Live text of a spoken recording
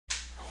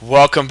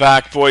Welcome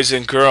back, boys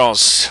and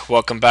girls.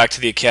 Welcome back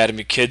to the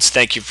Academy Kids.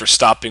 Thank you for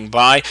stopping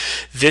by.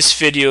 This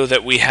video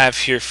that we have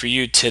here for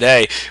you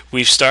today,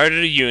 we've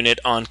started a unit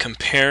on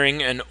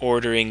comparing and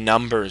ordering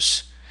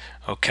numbers.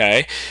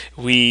 Okay,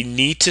 we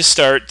need to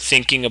start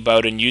thinking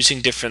about and using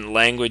different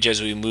language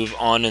as we move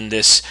on in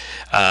this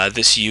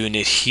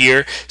unit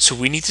here. So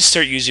we need to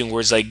start using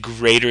words like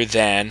greater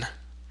than,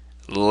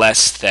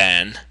 less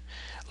than,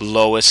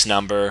 lowest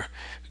number,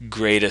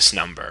 greatest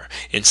number,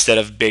 instead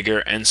of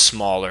bigger and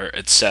smaller,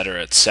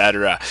 etc.,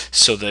 etc.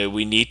 So that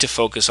we need to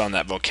focus on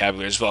that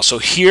vocabulary as well. So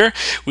here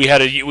we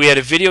had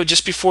a video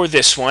just before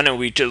this one, and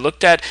we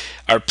looked at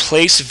our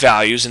place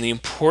values and the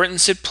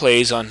importance it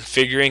plays on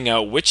figuring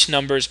out which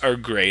numbers are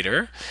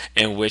greater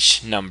and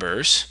which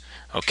numbers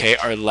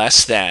are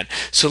less than.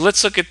 So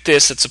let's look at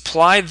this. Let's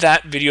apply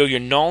that video,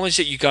 your knowledge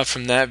that you got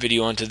from that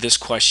video, onto this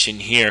question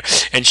here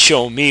and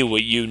show me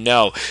what you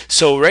know.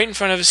 So right in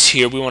front of us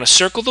here, we want to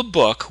circle the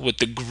book with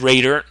the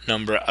greater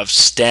number of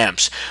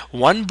stamps.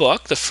 One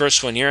book, the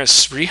first one here,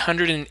 has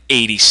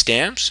 380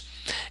 stamps,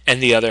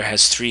 and the other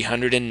has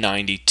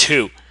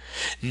 392.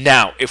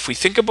 Now, if we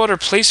think about our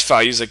place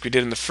values like we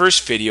did in the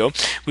first video,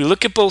 we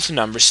look at both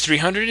numbers,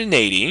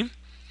 380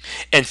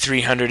 and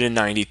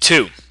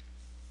 392.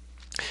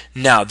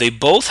 Now, they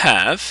both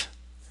have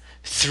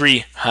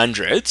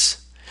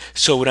 300s.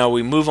 So now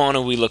we move on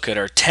and we look at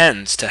our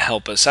tens to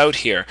help us out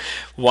here.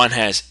 One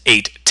has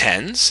 8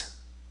 tens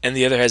and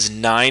the other has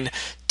 9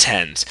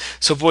 tens.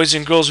 So boys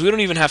and girls, we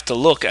don't even have to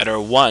look at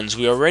our ones.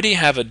 We already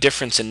have a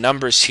difference in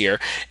numbers here,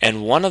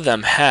 and one of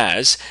them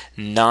has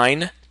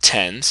 9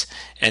 tens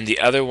and the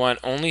other one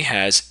only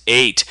has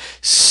 8.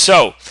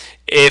 So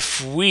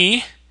if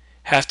we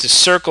have to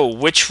circle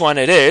which one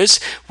it is,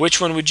 which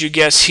one would you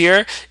guess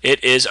here?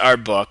 It is our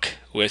book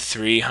with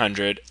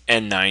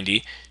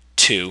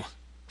 392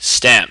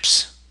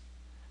 stamps.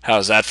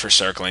 How's that for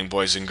circling,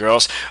 boys and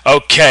girls?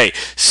 Okay,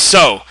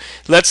 so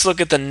let's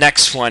look at the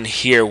next one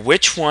here.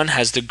 Which one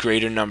has the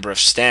greater number of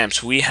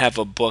stamps? We have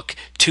a book,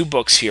 two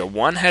books here.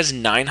 One has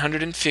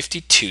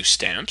 952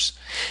 stamps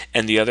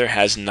and the other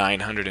has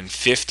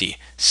 950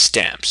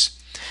 stamps.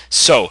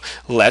 So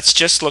let's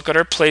just look at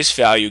our place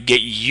value,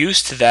 get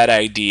used to that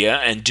idea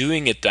and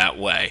doing it that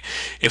way.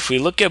 If we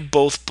look at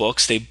both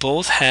books, they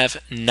both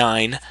have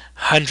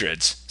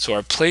 900s. So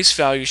our place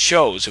value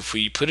shows, if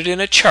we put it in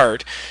a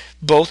chart,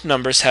 both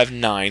numbers have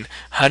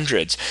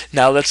 900s.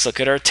 Now let's look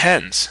at our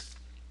tens.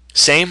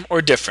 Same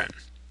or different?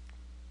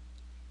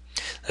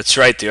 That's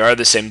right, they are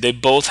the same. They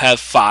both have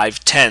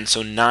 5 tens,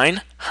 so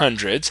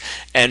 900s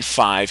and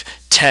 5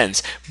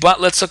 tens. But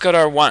let's look at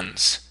our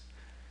ones.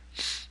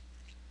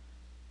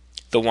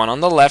 The one on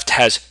the left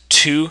has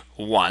 2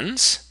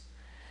 ones,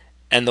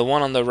 and the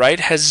one on the right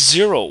has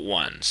 0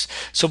 ones.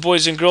 So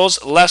boys and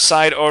girls, left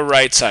side or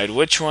right side,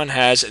 which one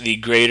has the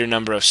greater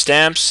number of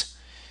stamps?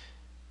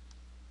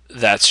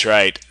 That's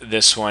right,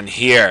 this one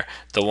here,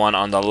 the one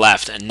on the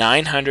left,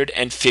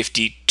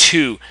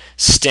 952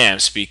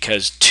 stamps,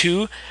 because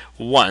 2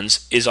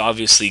 ones is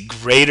obviously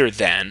greater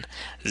than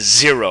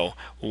 0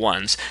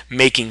 ones,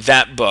 making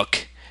that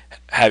book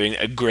having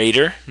a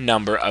greater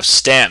number of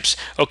stamps.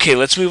 Okay,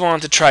 let's move on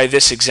to try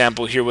this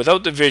example here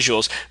without the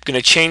visuals. I'm going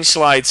to change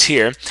slides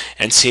here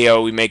and see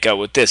how we make out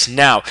with this.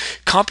 Now,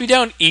 copy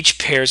down each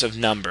pairs of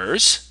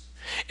numbers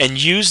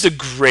and use the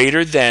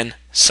greater than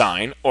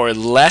sign or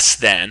less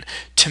than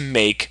to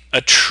make a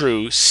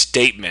true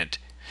statement.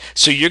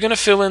 So you're going to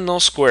fill in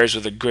those squares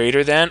with a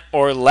greater than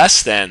or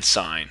less than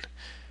sign.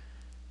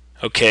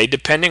 Okay,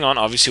 depending on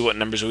obviously what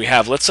numbers we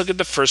have. Let's look at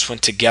the first one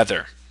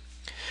together.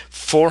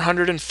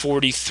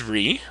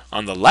 443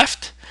 on the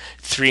left,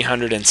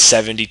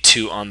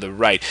 372 on the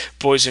right.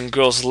 Boys and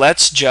girls,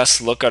 let's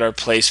just look at our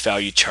place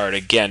value chart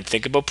again.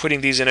 Think about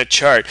putting these in a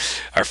chart.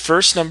 Our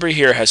first number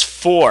here has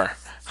 4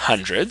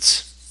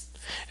 hundreds,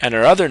 and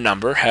our other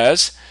number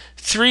has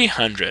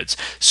 300s.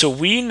 So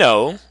we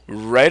know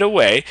right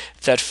away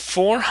that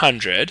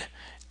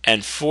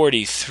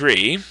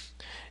 443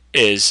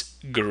 is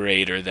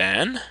greater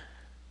than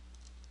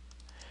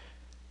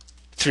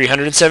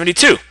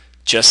 372.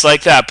 Just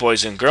like that,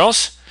 boys and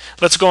girls.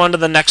 Let's go on to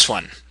the next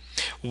one.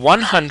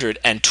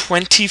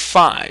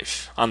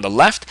 125 on the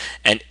left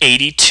and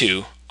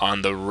 82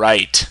 on the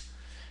right.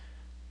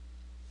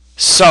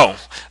 So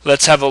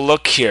let's have a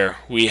look here.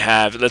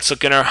 Let's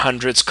look in our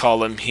hundreds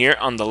column here.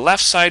 On the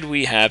left side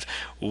we have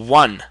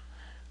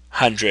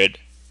 100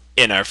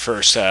 in our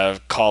first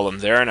column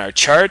there in our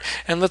chart,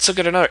 and let's look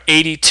at another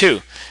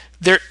 82.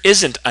 There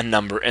isn't a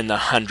number in the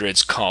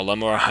hundreds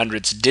column or a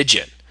hundreds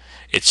digit.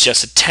 It's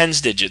just a tens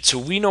digit. So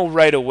we know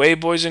right away,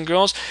 boys and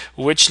girls,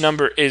 which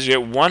number is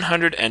it.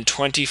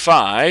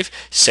 125,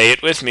 say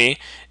it with me,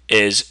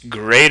 is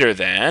greater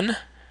than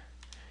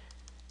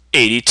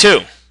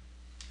 82.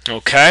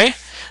 Okay?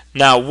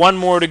 Now one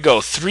more to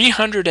go.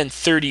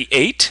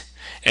 338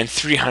 and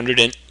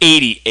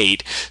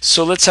 388.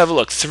 So let's have a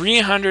look.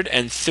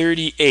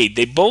 338,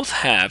 they both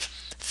have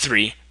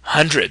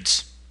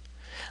 300s.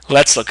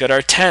 Let's look at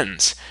our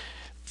tens.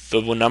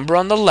 The number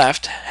on the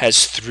left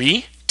has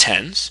 3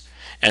 tens,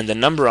 and the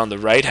number on the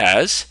right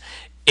has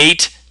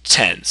 8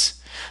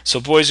 tens. So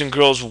boys and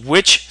girls,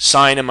 which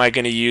sign am I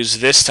going to use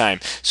this time?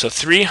 So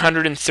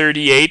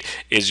 338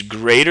 is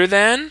greater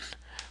than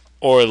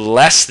or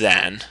less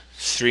than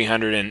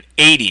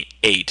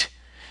 388.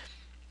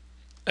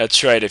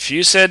 That's right. If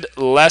you said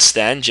less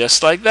than,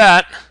 just like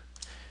that,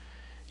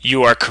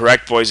 you are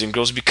correct, boys and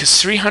girls,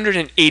 because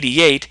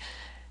 388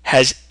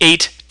 has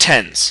 8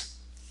 tens.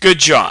 Good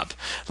job.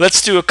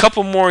 Let's do a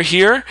couple more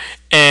here,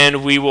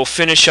 and we will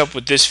finish up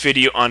with this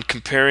video on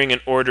comparing and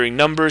ordering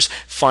numbers,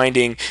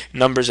 finding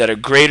numbers that are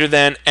greater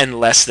than and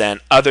less than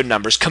other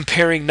numbers.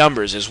 Comparing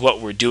numbers is what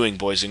we're doing,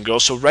 boys and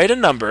girls. So write a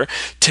number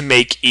to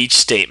make each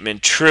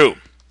statement true.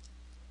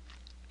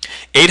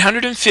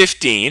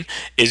 815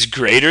 is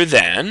greater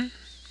than...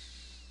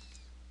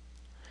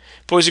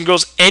 Boys and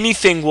girls,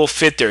 anything will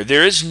fit there.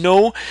 There is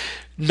no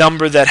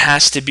number that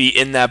has to be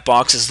in that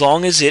box as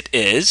long as it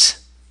is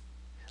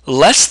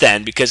less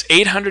than, because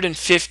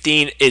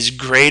 815 is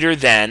greater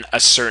than a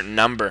certain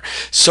number.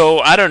 So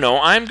I don't know,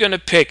 I'm going to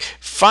pick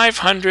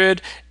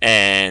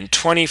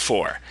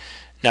 524.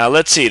 Now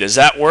let's see, does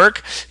that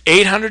work?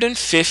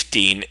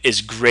 815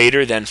 is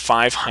greater than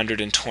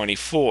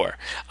 524.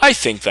 I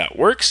think that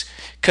works,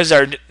 because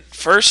our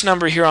first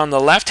number here on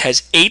the left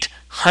has 8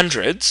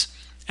 hundreds,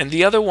 and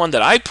the other one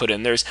that I put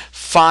in there is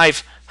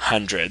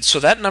 500. So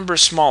that number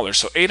is smaller.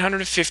 So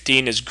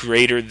 815 is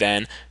greater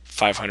than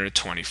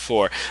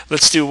 524.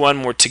 Let's do one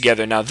more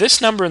together. Now this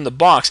number in the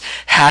box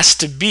has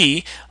to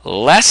be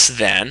less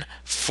than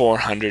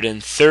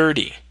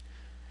 430.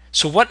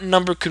 So what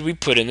number could we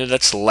put in there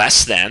that's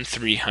less than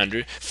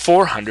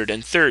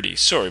 430?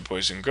 Sorry,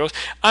 boys and girls.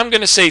 I'm going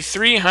to say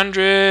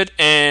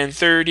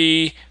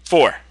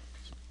 334.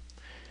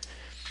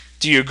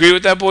 Do you agree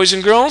with that, boys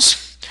and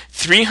girls?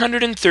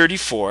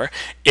 334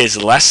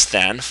 is less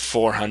than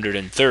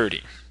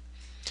 430.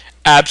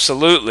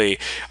 Absolutely.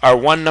 Our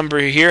one number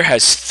here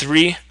has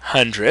 3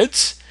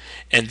 hundreds,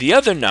 and the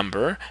other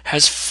number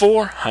has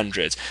 4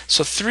 hundreds.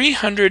 So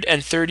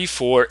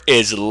 334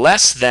 is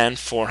less than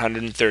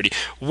 430.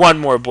 One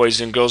more,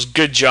 boys and girls.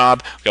 Good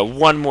job. We got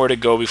one more to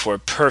go before a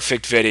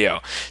perfect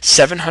video.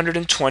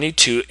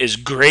 722 is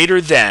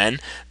greater than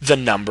the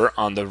number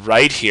on the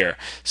right here.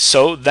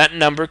 So that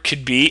number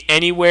could be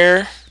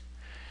anywhere,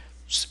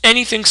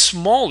 anything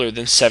smaller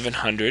than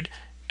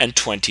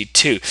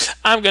 722.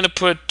 I'm going to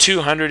put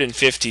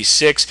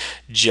 256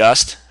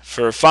 just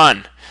for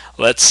fun.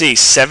 Let's see,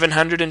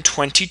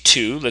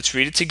 722, let's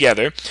read it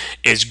together,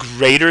 is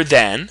greater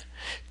than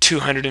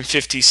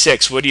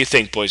 256. What do you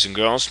think, boys and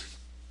girls?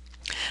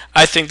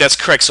 I think that's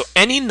correct. So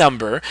any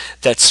number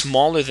that's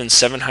smaller than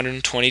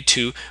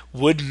 722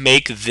 would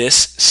make this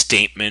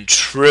statement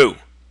true.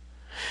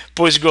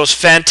 Boys and girls,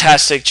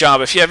 fantastic job.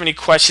 If you have any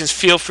questions,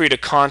 feel free to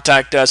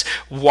contact us.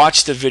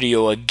 Watch the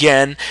video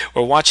again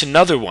or watch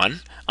another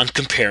one on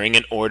comparing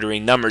and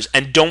ordering numbers.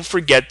 And don't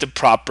forget the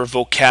proper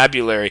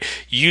vocabulary,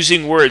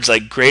 using words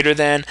like greater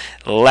than,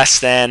 less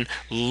than,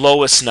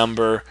 lowest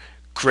number,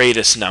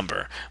 greatest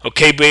number.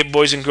 Okay,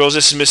 boys and girls,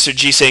 this is Mr.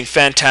 G saying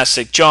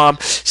fantastic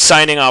job.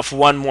 Signing off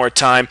one more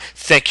time.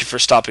 Thank you for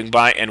stopping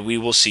by, and we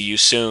will see you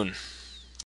soon.